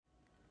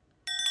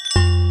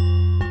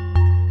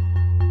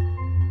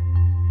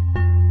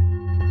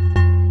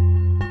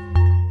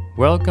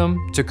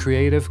Welcome to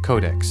Creative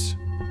Codex.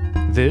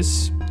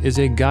 This is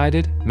a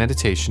guided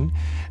meditation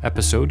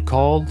episode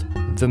called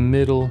The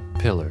Middle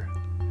Pillar.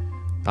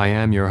 I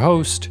am your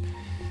host,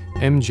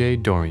 MJ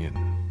Dorian.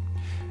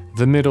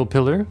 The Middle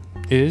Pillar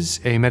is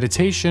a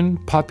meditation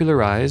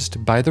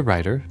popularized by the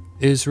writer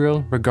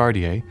Israel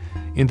Regardie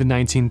in the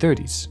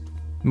 1930s,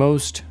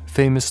 most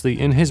famously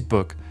in his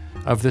book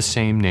of the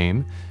same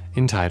name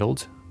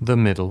entitled The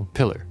Middle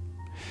Pillar.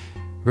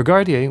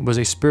 Regardie was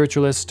a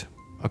spiritualist,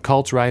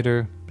 occult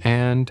writer,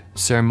 and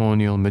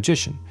ceremonial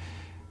magician.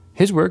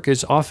 His work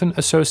is often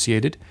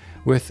associated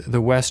with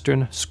the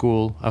Western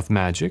School of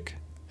Magic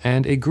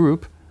and a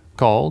group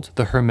called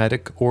the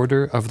Hermetic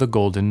Order of the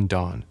Golden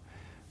Dawn,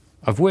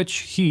 of which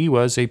he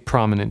was a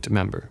prominent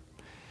member.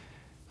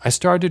 I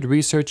started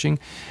researching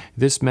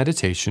this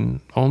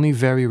meditation only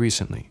very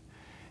recently,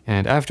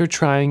 and after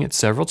trying it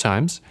several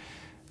times,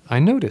 I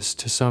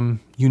noticed some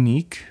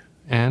unique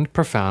and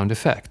profound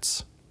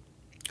effects.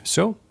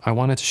 So I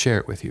wanted to share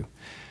it with you.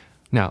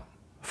 Now,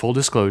 full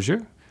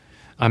disclosure,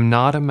 I'm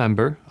not a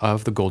member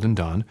of the Golden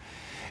Dawn,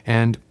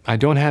 and I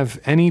don't have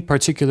any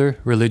particular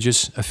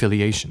religious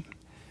affiliation.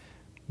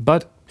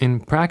 But in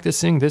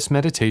practicing this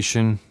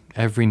meditation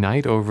every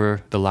night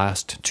over the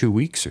last 2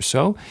 weeks or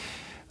so,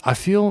 I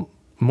feel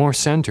more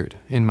centered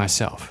in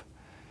myself,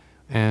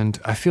 and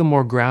I feel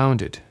more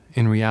grounded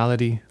in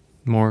reality,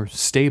 more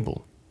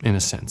stable in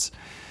a sense.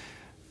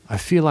 I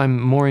feel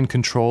I'm more in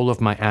control of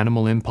my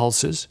animal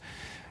impulses,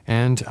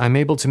 and I'm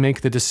able to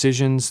make the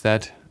decisions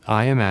that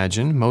I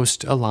imagine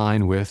most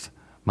align with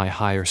my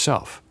higher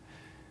self.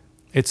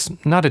 It's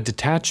not a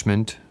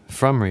detachment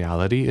from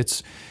reality,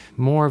 it's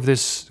more of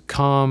this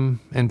calm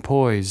and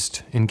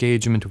poised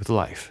engagement with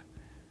life,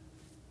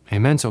 a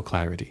mental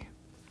clarity.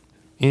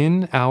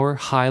 In our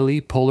highly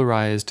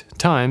polarized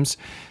times,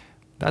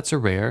 that's a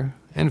rare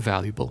and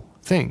valuable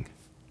thing.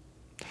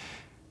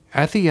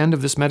 At the end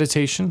of this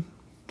meditation,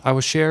 I will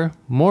share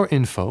more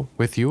info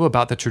with you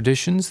about the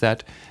traditions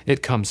that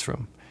it comes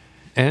from,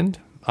 and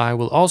I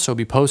will also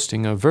be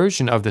posting a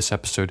version of this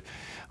episode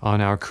on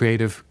our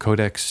Creative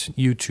Codex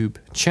YouTube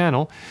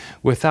channel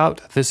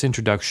without this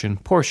introduction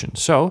portion.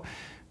 So,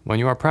 when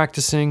you are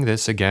practicing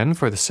this again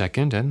for the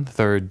second and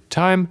third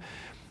time,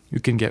 you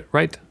can get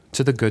right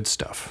to the good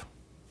stuff.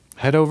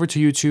 Head over to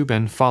YouTube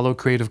and follow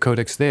Creative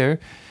Codex there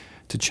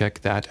to check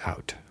that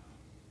out.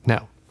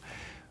 Now,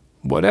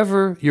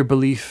 whatever your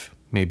belief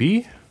may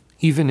be,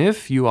 even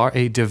if you are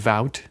a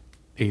devout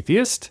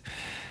atheist,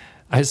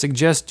 I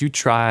suggest you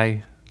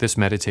try this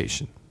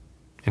meditation.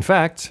 In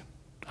fact,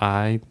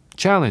 I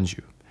challenge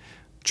you.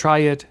 Try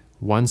it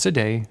once a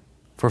day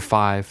for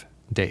 5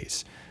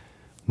 days.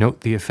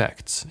 Note the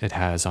effects it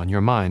has on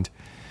your mind,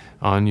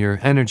 on your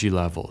energy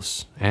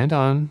levels, and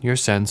on your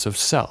sense of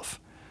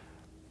self.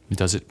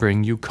 Does it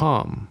bring you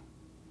calm?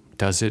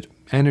 Does it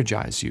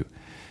energize you?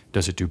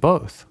 Does it do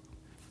both?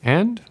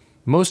 And,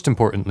 most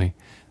importantly,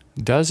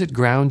 does it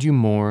ground you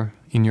more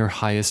in your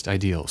highest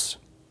ideals?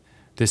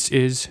 This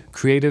is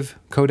Creative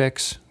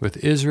Codex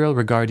with Israel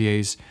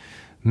Regardie's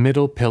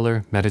Middle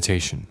Pillar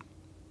Meditation.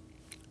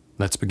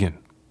 Let's begin.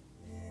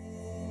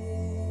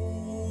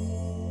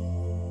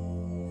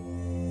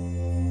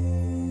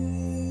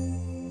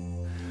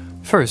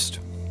 First,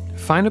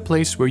 find a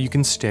place where you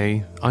can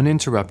stay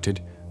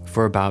uninterrupted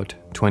for about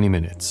 20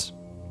 minutes.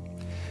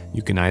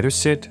 You can either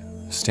sit,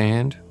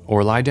 stand,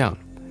 or lie down.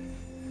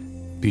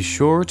 Be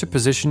sure to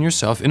position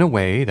yourself in a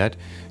way that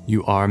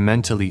you are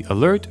mentally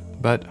alert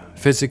but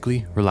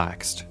physically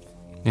relaxed.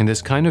 In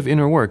this kind of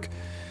inner work,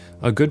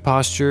 a good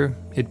posture,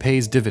 it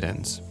pays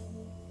dividends.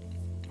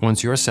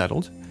 Once you are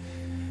settled,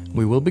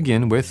 we will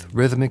begin with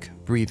rhythmic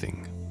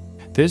breathing.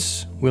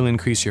 This will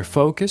increase your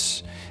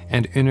focus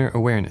and inner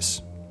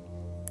awareness.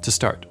 To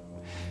start,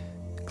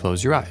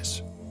 close your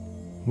eyes.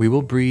 We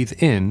will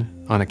breathe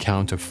in on a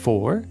count of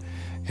 4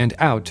 and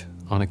out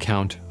on a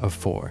count of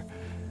 4.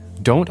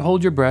 Don't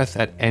hold your breath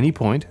at any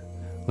point.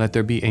 Let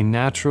there be a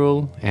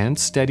natural and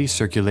steady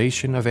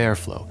circulation of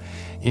airflow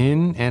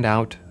in and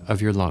out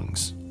of your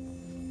lungs.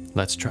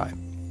 Let's try.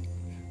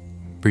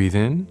 Breathe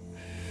in.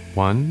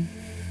 1,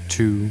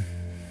 2,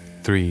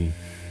 3,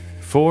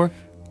 4.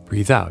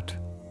 Breathe out.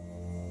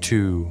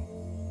 2,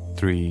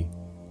 3,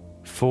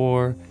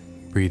 4.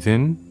 Breathe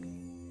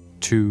in.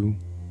 2,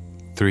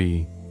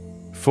 3,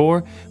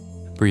 4.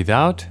 Breathe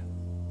out.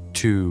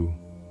 2,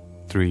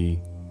 3,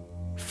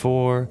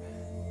 4.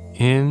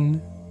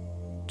 In.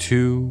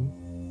 2,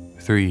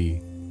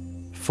 3,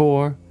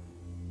 4.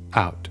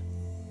 Out.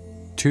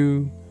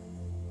 2,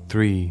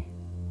 3,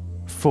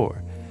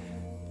 4.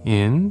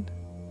 In.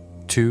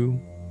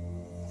 2,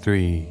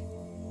 3,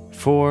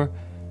 4.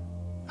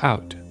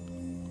 Out.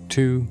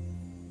 2,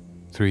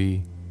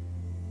 3,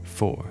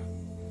 4.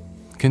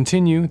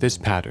 Continue this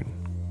pattern.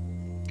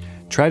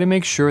 Try to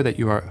make sure that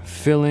you are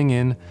filling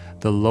in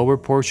the lower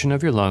portion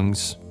of your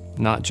lungs,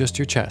 not just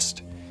your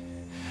chest.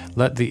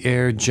 Let the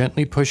air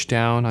gently push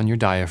down on your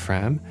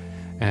diaphragm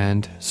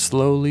and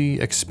slowly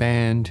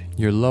expand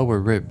your lower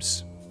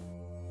ribs.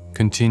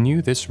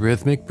 Continue this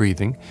rhythmic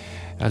breathing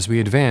as we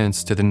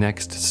advance to the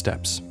next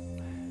steps.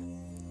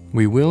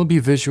 we will be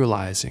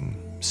visualizing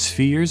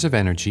spheres of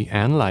energy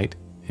and light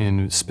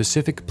in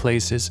specific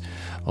places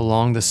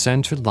along the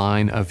center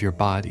line of your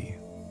body,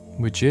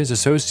 which is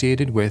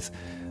associated with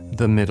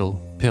the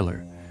middle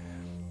pillar.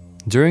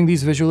 During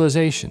these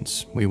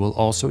visualizations, we will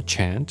also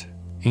chant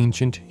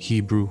ancient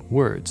Hebrew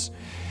words,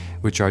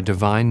 which are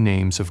divine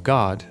names of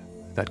God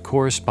that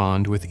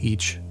correspond with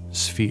each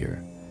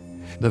sphere.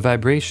 The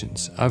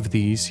vibrations of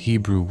these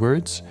Hebrew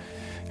words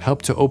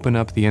help to open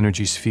up the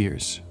energy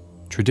spheres,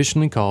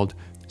 traditionally called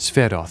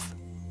Sferoth.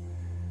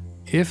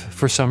 If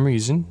for some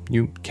reason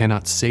you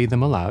cannot say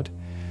them aloud,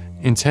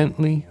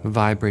 intently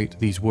vibrate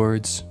these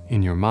words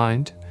in your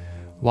mind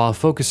while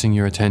focusing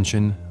your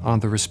attention on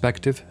the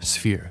respective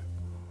sphere.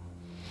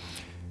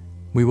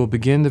 We will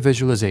begin the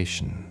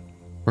visualization.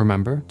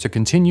 Remember to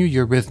continue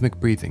your rhythmic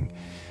breathing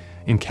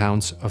in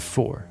counts of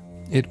 4.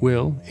 It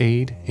will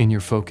aid in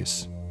your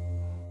focus.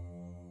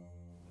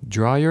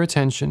 Draw your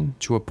attention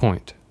to a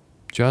point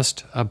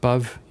just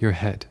above your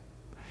head,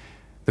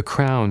 the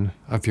crown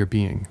of your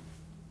being.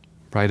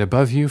 Right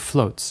above you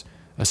floats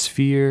a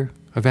sphere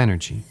of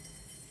energy,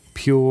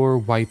 pure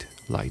white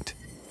light.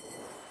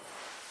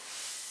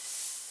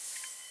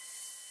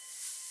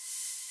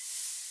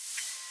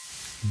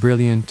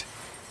 Brilliant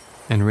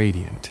and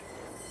radiant.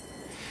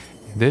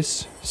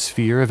 This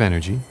sphere of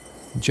energy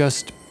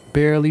just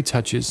barely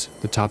touches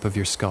the top of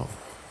your skull.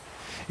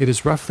 It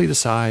is roughly the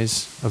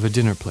size of a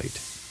dinner plate.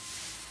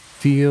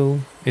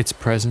 Feel its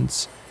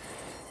presence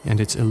and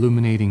its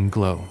illuminating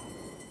glow.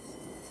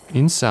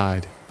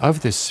 Inside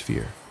of this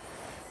sphere,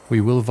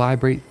 we will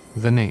vibrate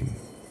the name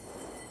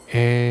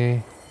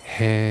He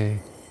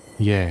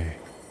Ye.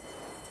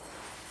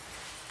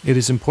 It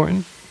is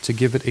important to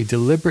give it a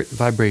deliberate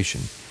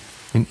vibration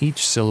in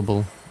each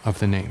syllable of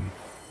the name.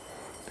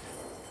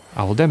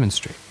 I will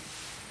demonstrate.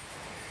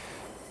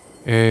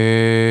 He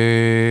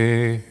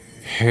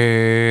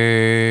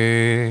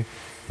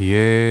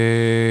Ye.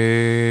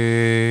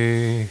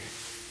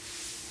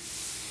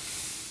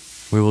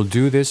 We will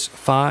do this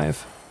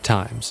 5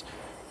 times.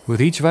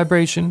 With each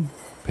vibration,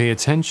 pay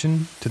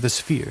attention to the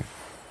sphere.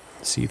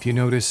 See if you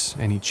notice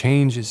any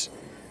changes,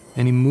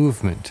 any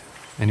movement,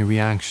 any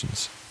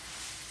reactions.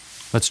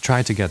 Let's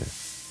try together.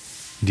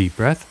 Deep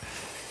breath.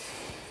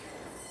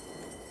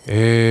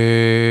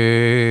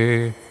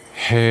 He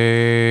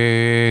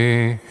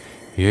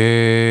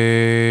Ye.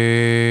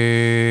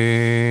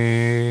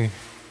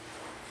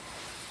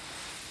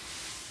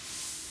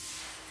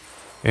 Ye.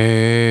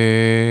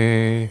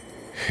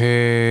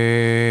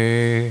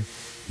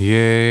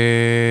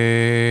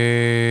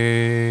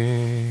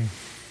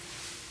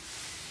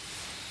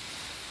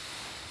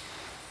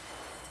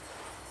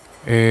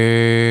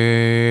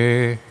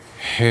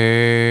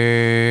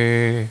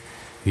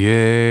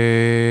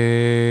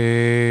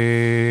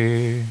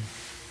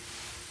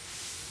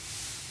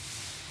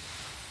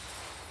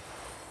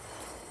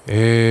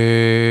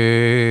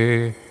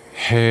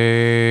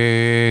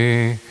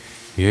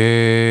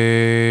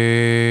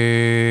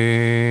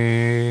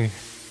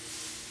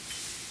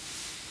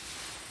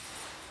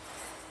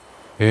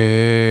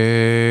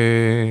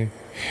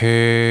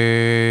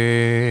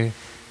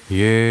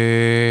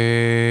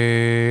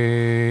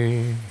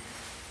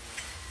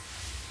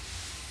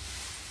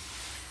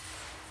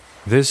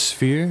 This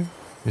sphere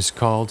is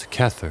called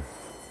Kether.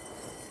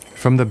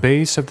 From the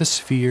base of the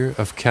sphere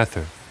of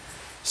Kether,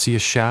 see a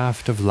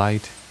shaft of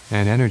light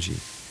and energy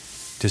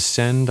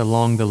descend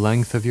along the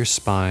length of your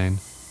spine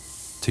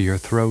to your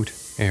throat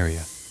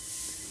area.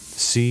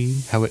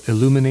 See how it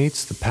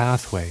illuminates the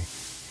pathway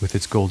with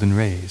its golden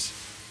rays.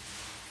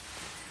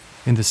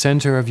 In the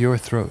center of your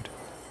throat,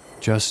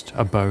 just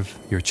above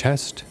your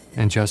chest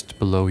and just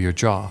below your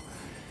jaw,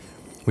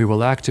 we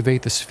will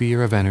activate the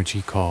sphere of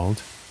energy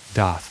called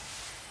Dath.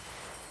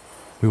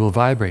 We will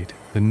vibrate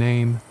the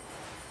name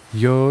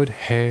Yod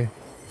He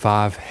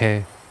Vav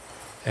He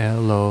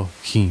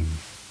Elohim.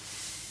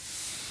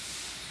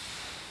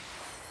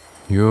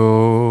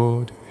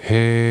 Yod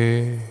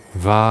He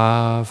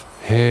Vav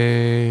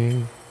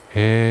He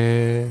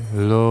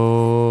Elohim.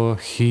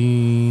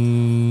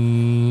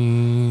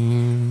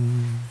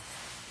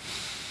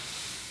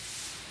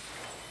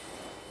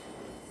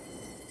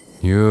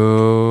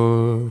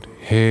 Yod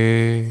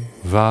He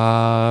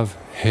Vav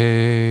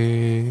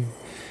He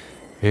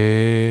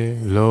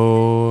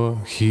Elohim.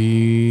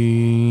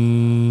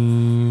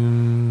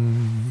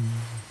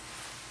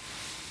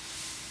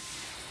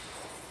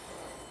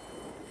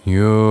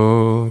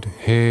 Yod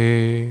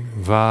He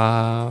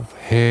Vav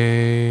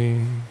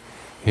He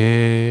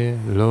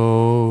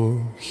Elohim.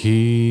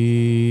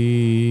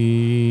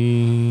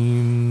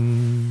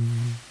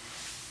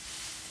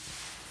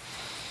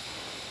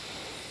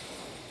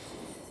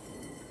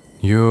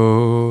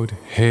 Yod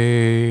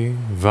He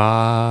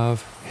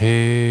Vav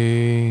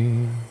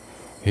He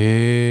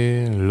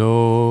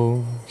Elohim.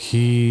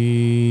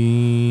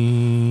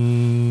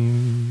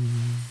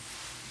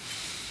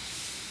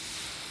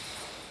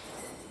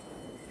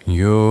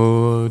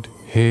 Yod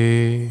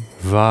He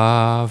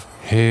Vav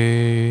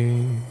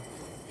He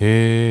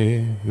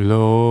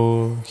Elohim.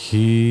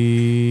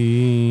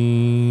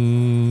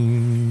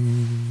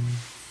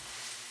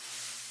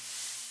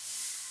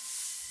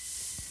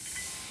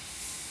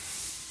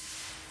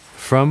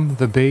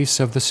 the base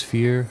of the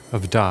sphere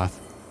of Dath,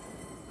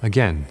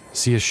 again,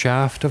 see a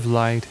shaft of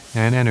light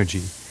and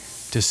energy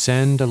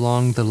descend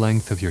along the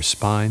length of your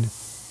spine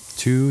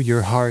to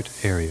your heart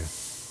area.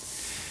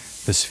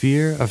 The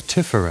sphere of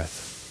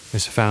Tifereth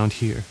is found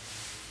here,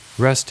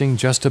 resting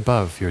just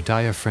above your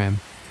diaphragm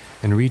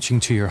and reaching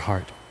to your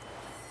heart.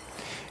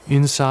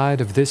 Inside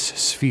of this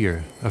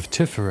sphere of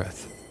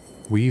Tifereth,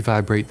 we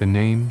vibrate the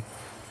name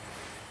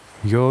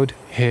Yod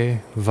He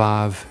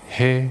Vav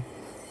He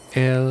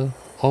El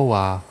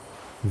Oa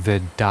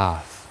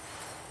Vedath.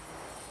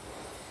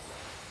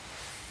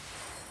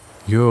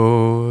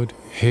 Yod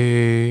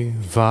He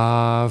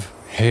Vav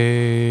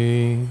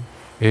He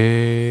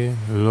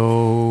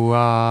Eloah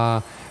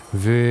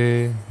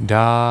Vedath.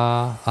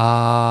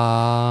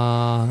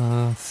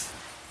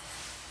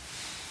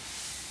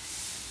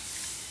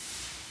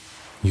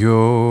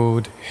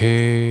 Yod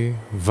He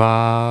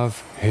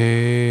Vav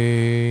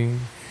He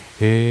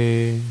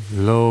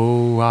Eloah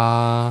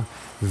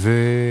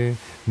Vedath.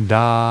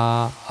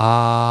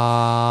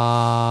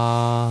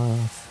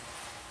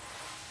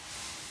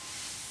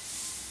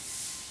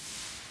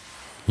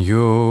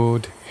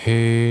 Yod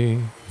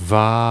He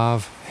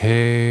Vav He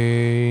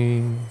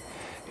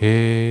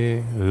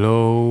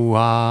Eloah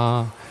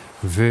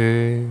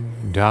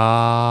Vedath.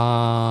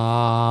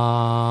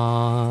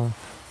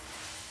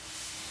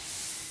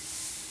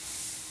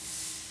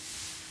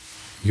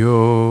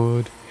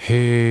 Yod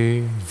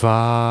He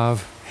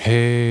Vav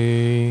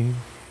He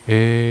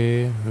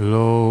Eloah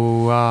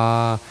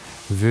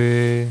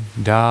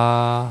Vedath.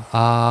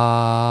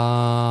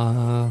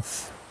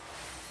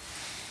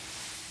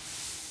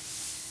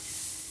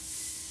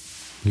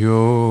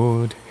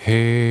 Yod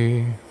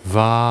He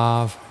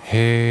Vav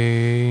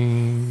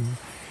He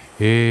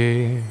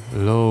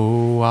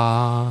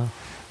Eloah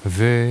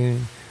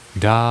Vedath.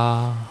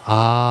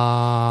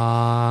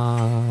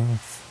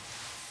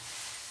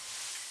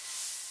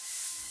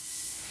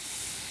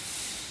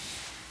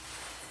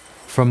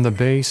 From the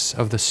base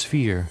of the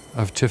sphere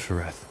of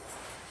Tifereth,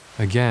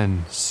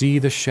 again, see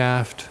the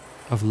shaft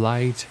of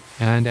light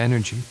and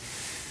energy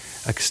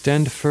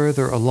extend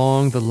further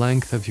along the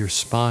length of your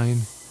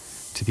spine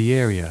to the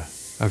area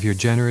of your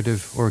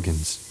generative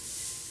organs.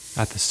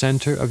 At the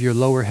center of your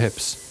lower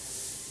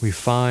hips, we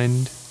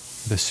find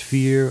the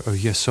sphere of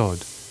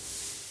Yesod.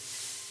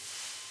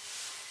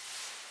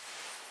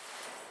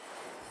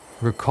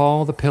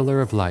 Recall the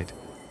pillar of light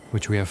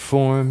which we have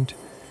formed,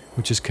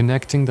 which is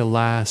connecting the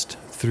last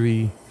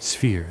 3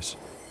 spheres,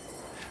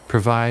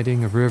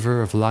 providing a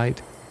river of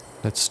light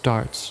that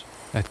starts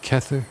at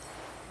Kether,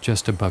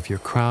 just above your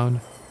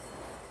crown,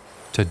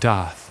 to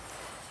Dath,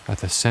 at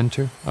the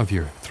center of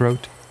your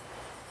throat,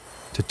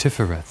 to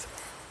Tifereth,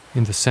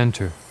 in the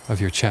center of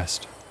your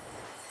chest.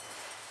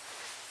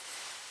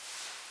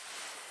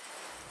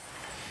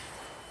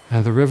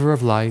 And the river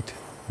of light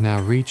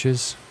now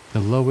reaches the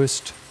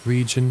lowest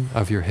region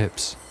of your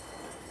hips.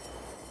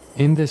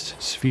 In this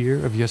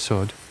sphere of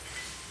Yesod,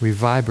 we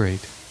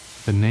vibrate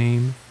the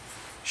name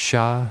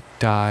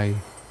Shaddai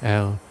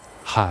El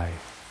Hai.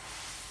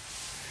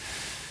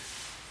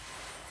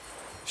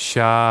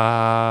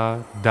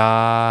 Shaddai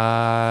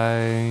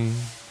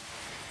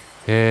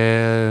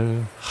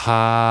El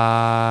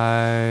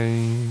Hai.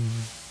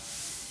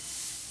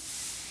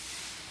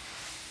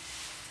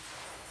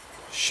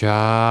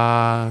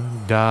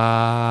 Shaddai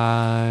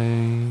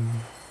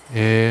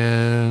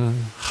El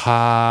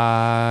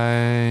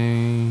Hai.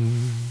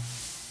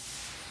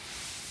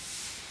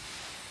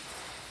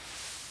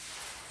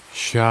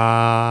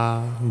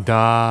 Shaddai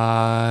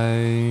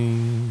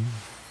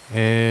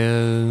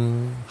El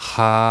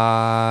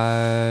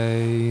Hai.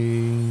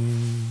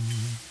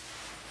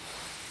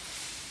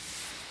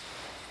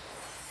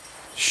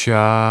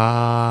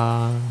 Shaddai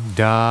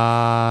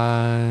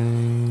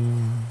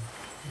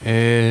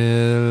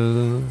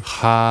El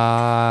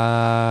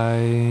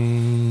Hai.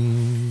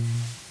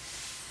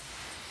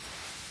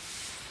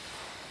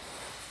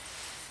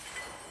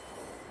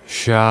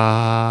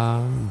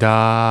 Shaddai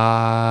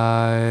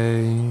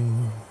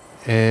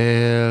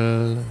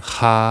El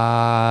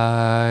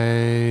Hai.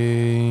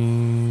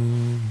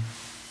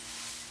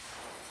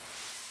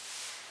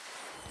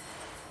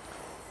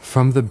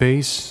 From the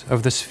base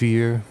of the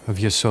sphere of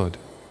Yesod,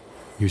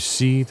 you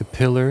see the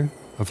pillar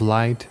of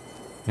light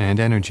and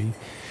energy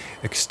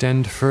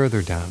extend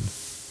further down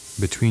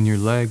between your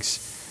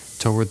legs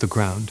toward the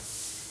ground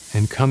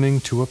and coming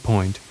to a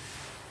point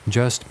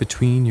just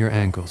between your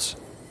ankles.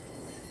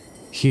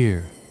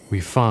 Here we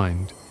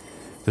find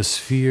the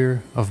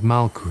sphere of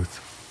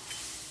Malkuth.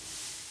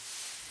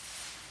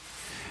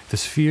 The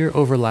sphere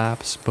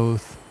overlaps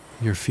both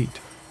your feet.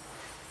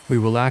 We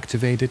will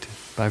activate it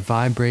by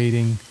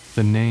vibrating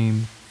the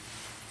name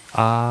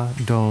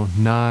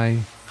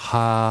Adonai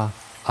Haaretz.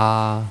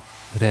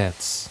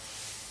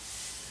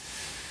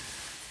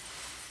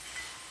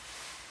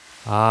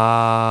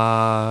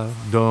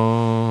 Adonai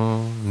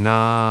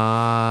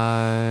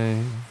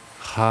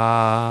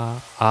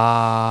Haaretz.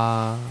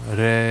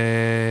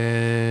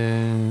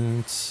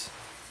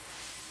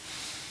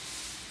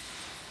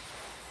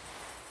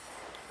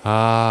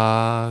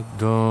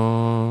 Adonai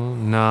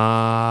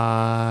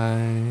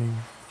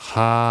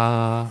Haaretz.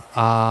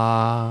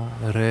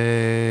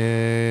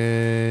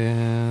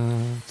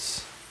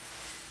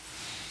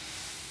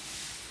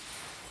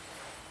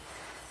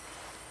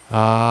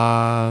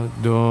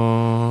 Adonai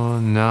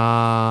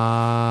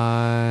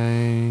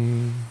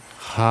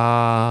Haaretz.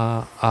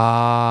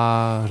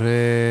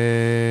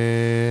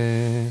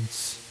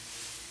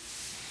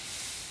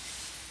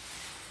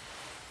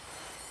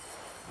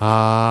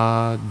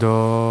 Adonai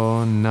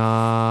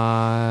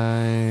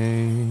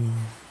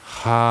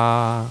Haaretz.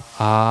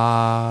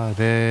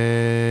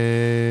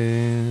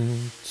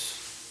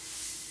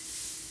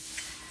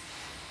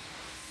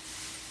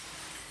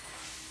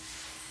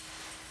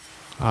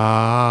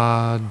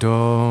 Adonai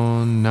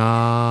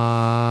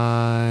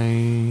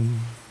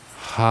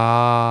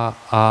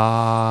Haaretz.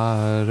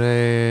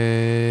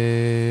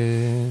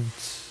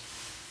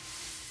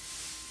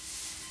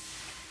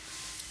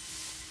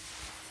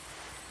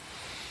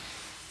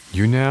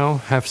 You now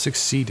have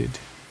succeeded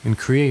in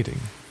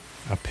creating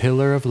a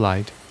pillar of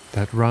light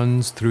that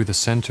runs through the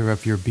center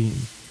of your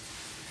being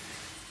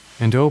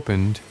and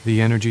opened the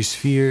energy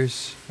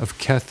spheres of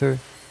Kether,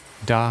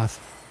 Dath,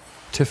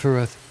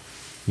 Tifereth,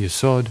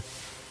 Yesod,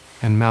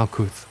 and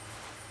Malkuth.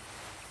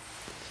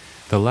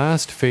 The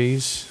last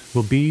phase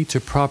will be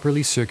to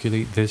properly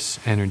circulate this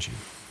energy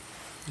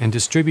and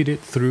distribute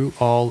it through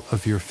all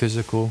of your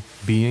physical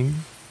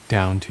being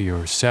down to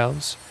your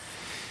cells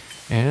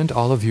and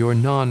all of your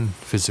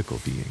non-physical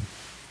being.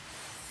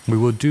 We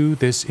will do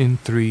this in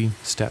 3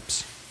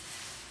 steps.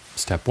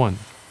 Step 1.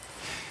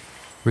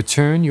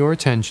 Return your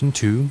attention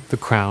to the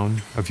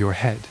crown of your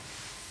head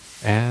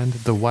and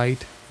the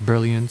white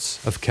brilliance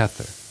of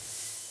Kether.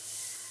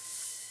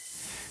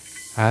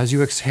 As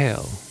you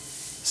exhale,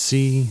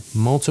 see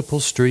multiple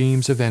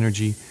streams of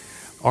energy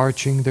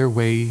arching their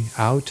way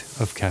out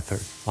of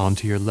Kether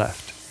onto your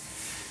left,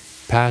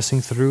 passing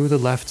through the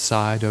left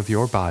side of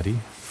your body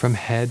from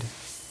head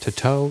to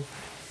toe,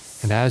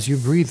 and as you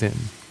breathe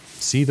in,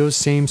 see those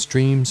same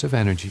streams of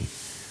energy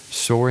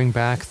soaring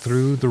back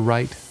through the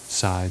right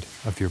side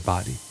of your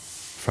body,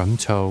 from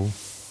toe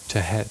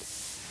to head,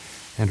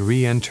 and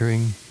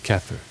re-entering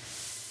Kether.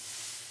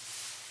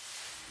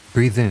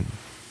 Breathe in.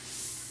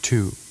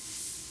 2,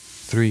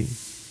 3,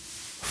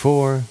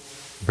 4.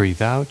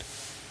 Breathe out.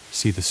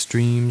 See the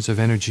streams of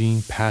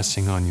energy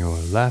passing on your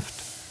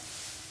left.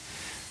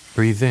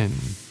 Breathe in,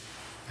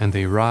 and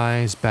they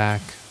rise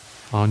back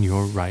on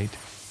your right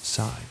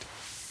side.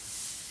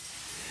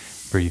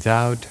 Breathe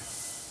out.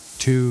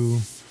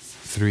 2,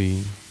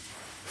 3,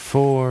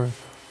 4.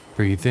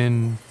 Breathe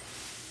in.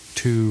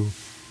 2,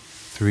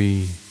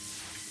 3,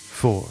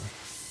 4.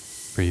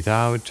 Breathe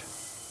out.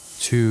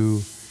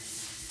 2,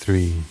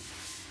 3,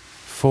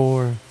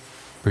 4.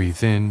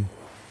 Breathe in.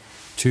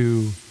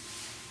 2,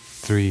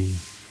 3,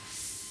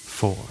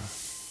 4.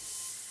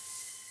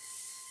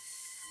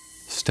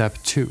 Step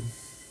 2.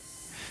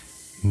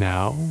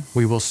 Now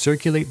we will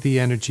circulate the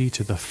energy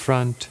to the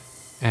front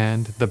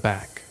and the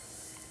back.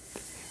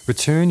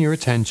 Return your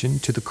attention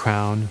to the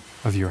crown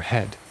of your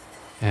head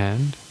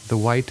and the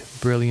white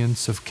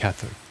brilliance of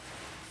Kether.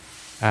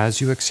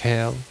 As you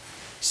exhale,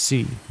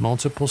 see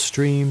multiple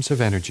streams of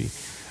energy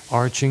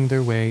arching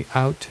their way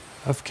out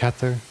of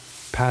Kether,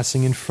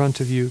 passing in front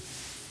of you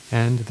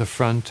and the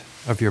front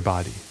of your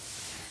body,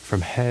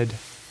 from head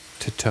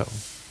to toe.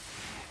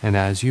 And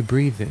as you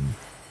breathe in,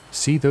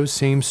 see those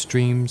same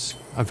streams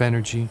of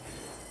energy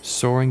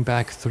soaring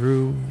back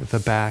through the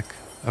back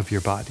of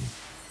your body,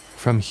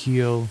 from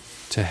heel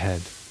to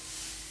head,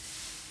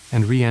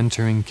 and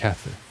re-entering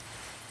Kether.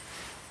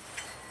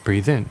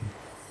 Breathe in.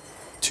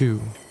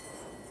 2,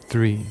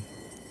 3,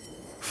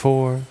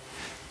 4.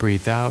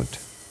 Breathe out.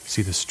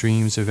 See the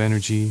streams of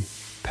energy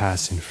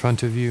pass in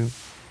front of you.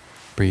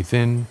 Breathe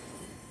in,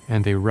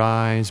 and they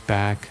rise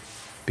back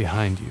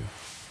behind you.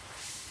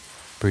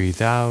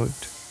 Breathe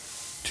out.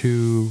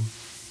 2,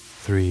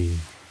 3,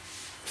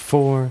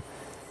 4.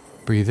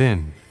 Breathe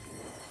in.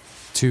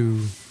 2,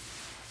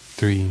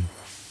 3,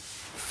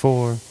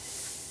 4.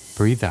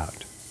 Breathe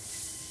out.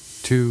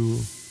 2,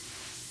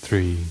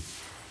 3,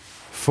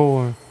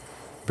 4.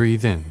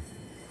 Breathe in.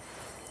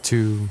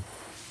 2,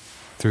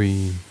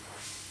 3,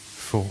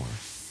 4.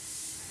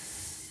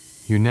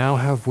 You now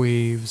have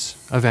waves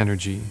of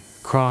energy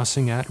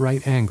crossing at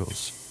right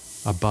angles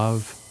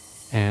above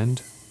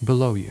and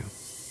below you.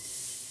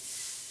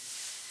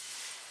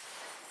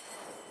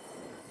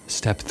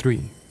 Step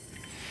 3.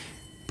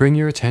 Bring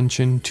your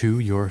attention to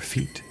your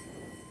feet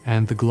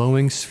and the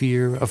glowing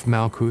sphere of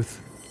Malkuth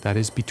that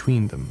is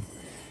between them.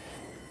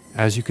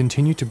 As you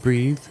continue to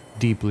breathe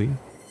deeply,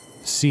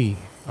 see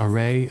a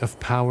ray of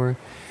power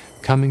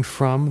coming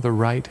from the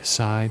right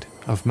side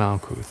of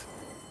Malkuth,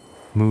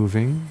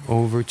 moving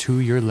over to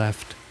your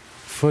left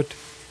foot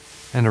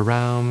and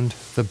around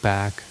the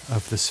back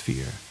of the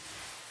sphere.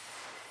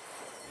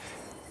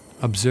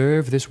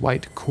 Observe this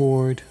white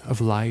cord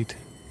of light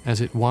as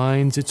it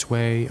winds its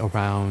way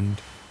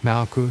around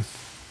Malkuth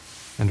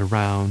and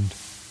around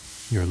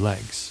your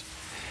legs,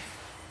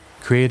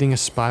 creating a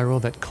spiral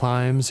that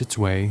climbs its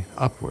way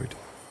upward.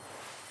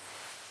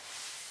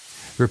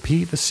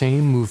 Repeat the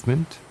same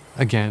movement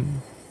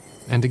again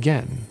and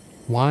again,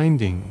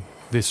 winding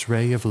this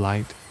ray of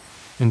light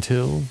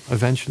until,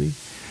 eventually,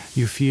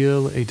 you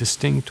feel a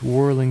distinct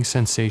whirling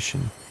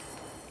sensation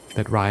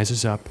that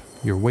rises up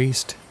your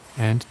waist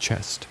and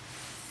chest.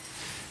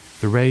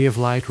 The ray of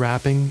light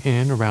wrapping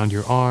in around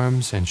your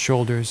arms and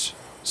shoulders,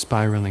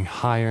 spiraling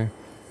higher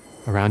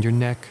around your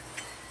neck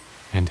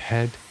and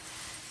head,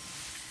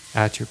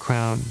 at your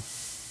crown,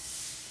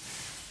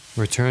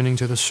 returning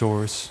to the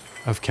source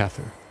of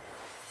Kether.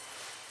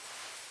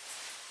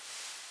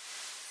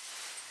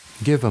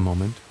 Give a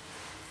moment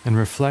and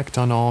reflect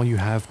on all you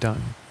have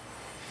done.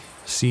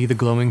 See the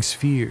glowing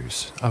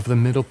spheres of the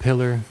middle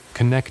pillar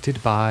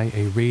connected by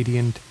a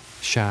radiant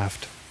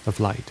shaft of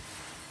light.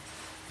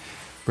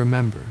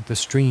 Remember the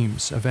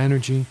streams of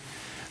energy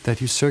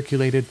that you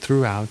circulated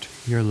throughout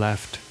your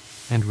left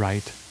and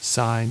right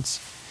sides,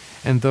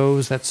 and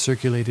those that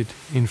circulated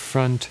in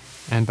front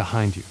and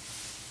behind you.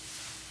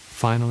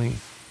 Finally,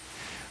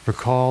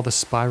 recall the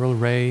spiral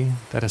ray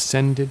that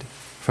ascended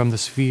from the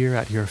sphere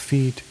at your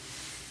feet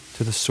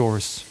to the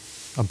source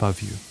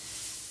above you.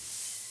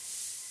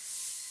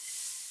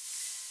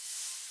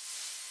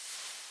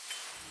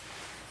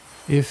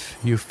 If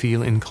you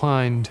feel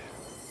inclined,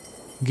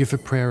 give a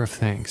prayer of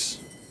thanks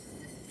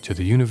to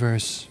the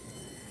universe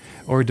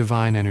or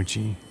divine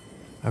energy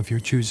of your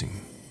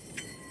choosing.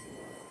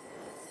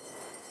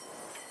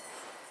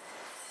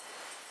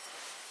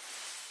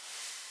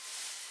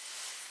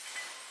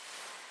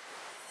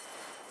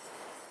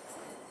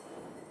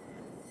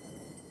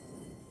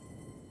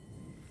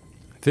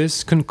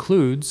 This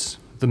concludes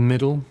the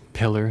middle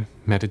pillar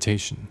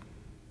meditation.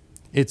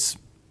 It's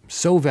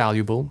so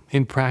valuable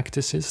in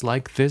practices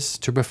like this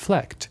to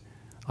reflect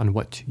on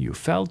what you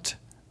felt,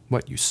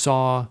 what you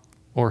saw,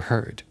 or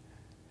heard.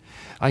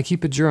 I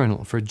keep a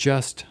journal for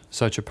just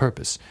such a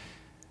purpose.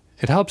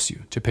 It helps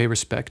you to pay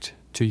respect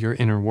to your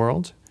inner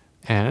world,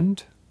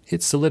 and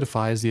it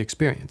solidifies the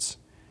experience.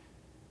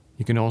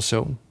 You can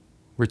also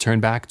return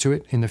back to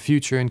it in the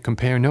future and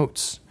compare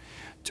notes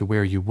to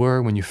where you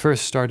were when you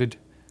first started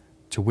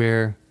to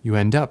where you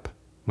end up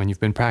when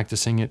you've been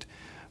practicing it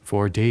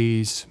for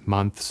days,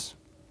 months,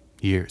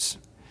 years.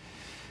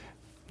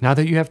 Now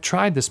that you have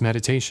tried this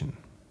meditation,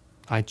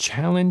 I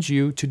challenge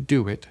you to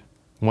do it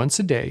once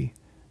a day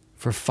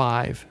for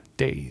 5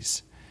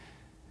 days.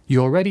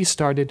 You already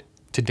started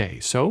today,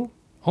 so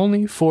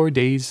only 4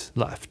 days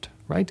left,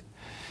 right?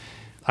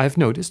 I've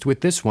noticed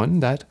with this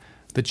one that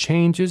the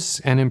changes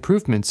and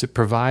improvements it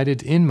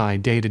provided in my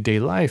day-to-day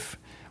life,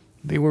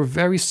 they were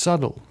very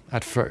subtle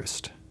at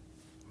first.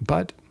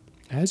 But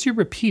as you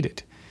repeat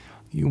it,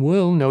 you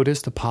will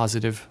notice the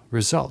positive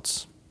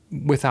results,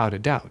 without a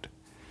doubt.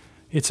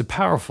 It's a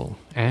powerful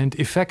and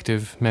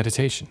effective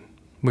meditation,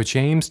 which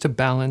aims to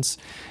balance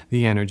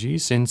the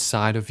energies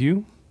inside of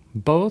you,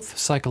 both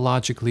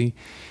psychologically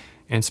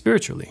and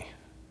spiritually.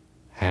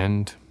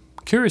 And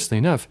curiously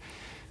enough,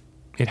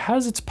 it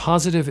has its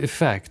positive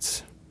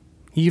effects,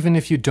 even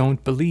if you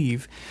don't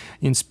believe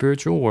in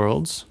spiritual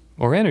worlds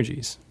or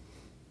energies.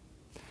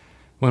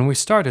 When we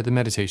started the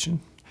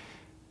meditation,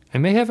 it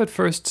may have at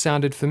first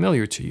sounded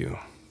familiar to you.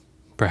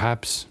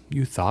 Perhaps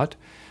you thought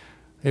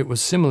it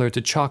was similar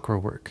to chakra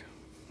work,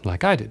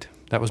 like I did.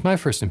 That was my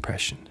first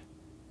impression.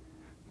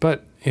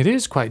 But it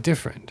is quite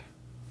different.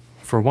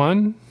 For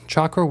one,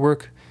 chakra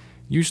work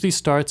usually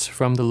starts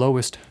from the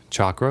lowest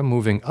chakra,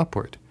 moving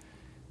upward.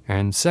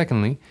 And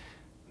secondly,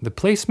 the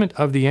placement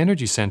of the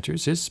energy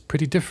centers is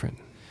pretty different.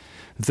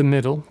 The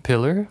middle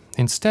pillar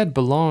instead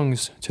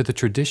belongs to the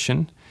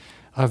tradition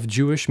of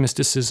Jewish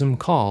mysticism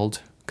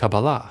called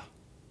Kabbalah.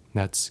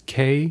 That's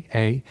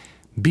Kabbalah,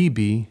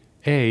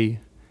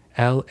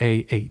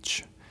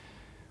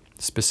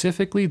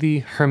 specifically the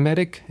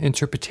Hermetic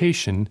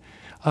interpretation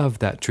of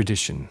that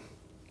tradition,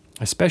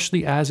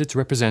 especially as it's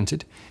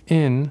represented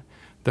in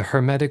the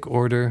Hermetic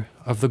Order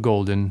of the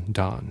Golden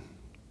Dawn.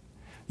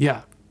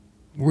 Yeah,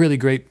 really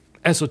great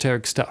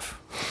esoteric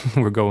stuff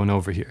we're going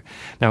over here.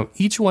 Now,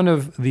 each one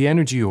of the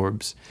energy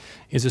orbs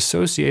is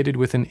associated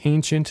with an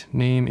ancient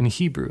name in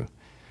Hebrew.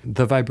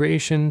 The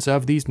vibrations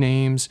of these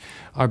names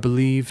are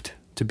believed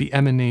to be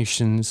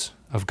emanations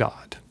of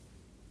God.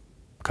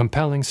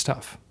 Compelling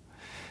stuff.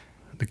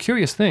 The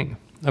curious thing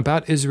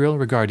about Israel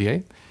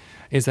Regardie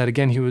is that,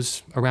 again, he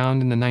was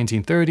around in the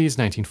 1930s,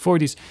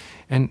 1940s,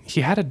 and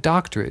he had a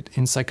doctorate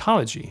in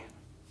psychology.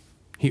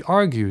 He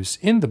argues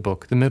in the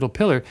book, The Middle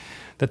Pillar,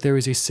 that there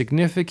is a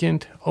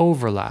significant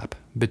overlap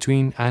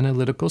between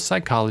analytical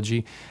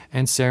psychology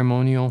and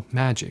ceremonial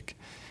magic,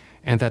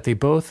 and that they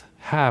both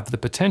have the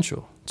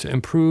potential to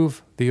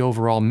improve the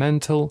overall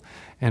mental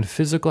and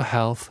physical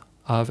health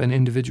of an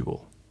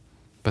individual,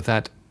 but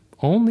that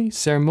only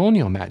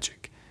ceremonial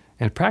magic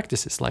and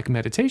practices like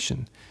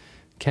meditation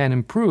can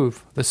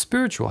improve the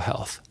spiritual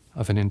health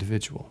of an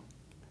individual.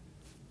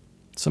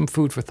 Some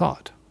food for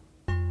thought.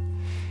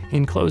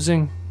 In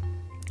closing,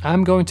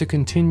 I'm going to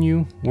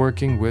continue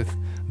working with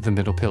the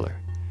middle pillar.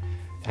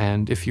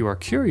 And if you are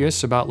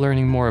curious about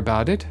learning more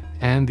about it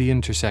and the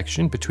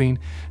intersection between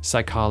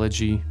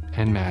psychology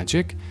and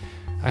magic,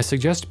 I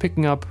suggest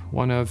picking up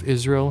one of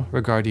Israel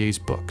Regardier's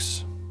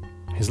books.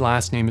 His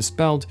last name is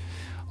spelled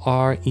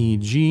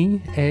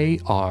Regardie.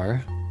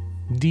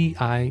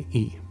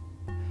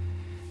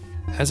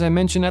 As I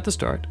mentioned at the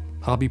start,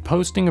 I'll be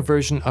posting a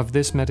version of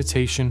this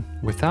meditation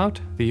without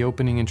the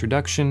opening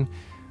introduction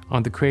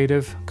on the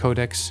Creative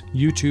Codex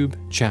YouTube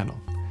channel,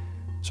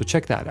 so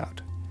check that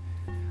out.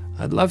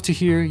 I'd love to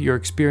hear your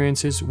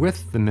experiences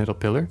with the middle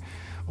pillar,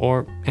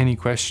 or any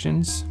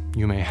questions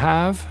you may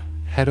have.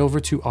 Head over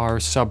to our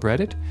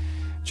subreddit.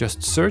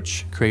 Just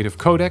search Creative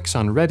Codex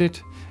on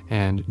Reddit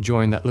and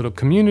join that little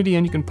community,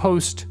 and you can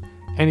post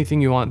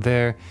anything you want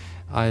there.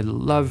 I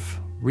love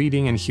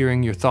reading and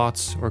hearing your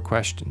thoughts or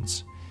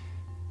questions.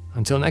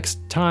 Until next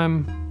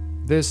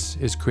time, this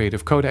is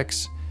Creative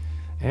Codex,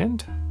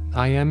 and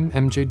I am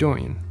MJ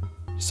Dorian,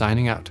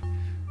 signing out.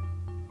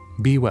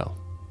 Be well.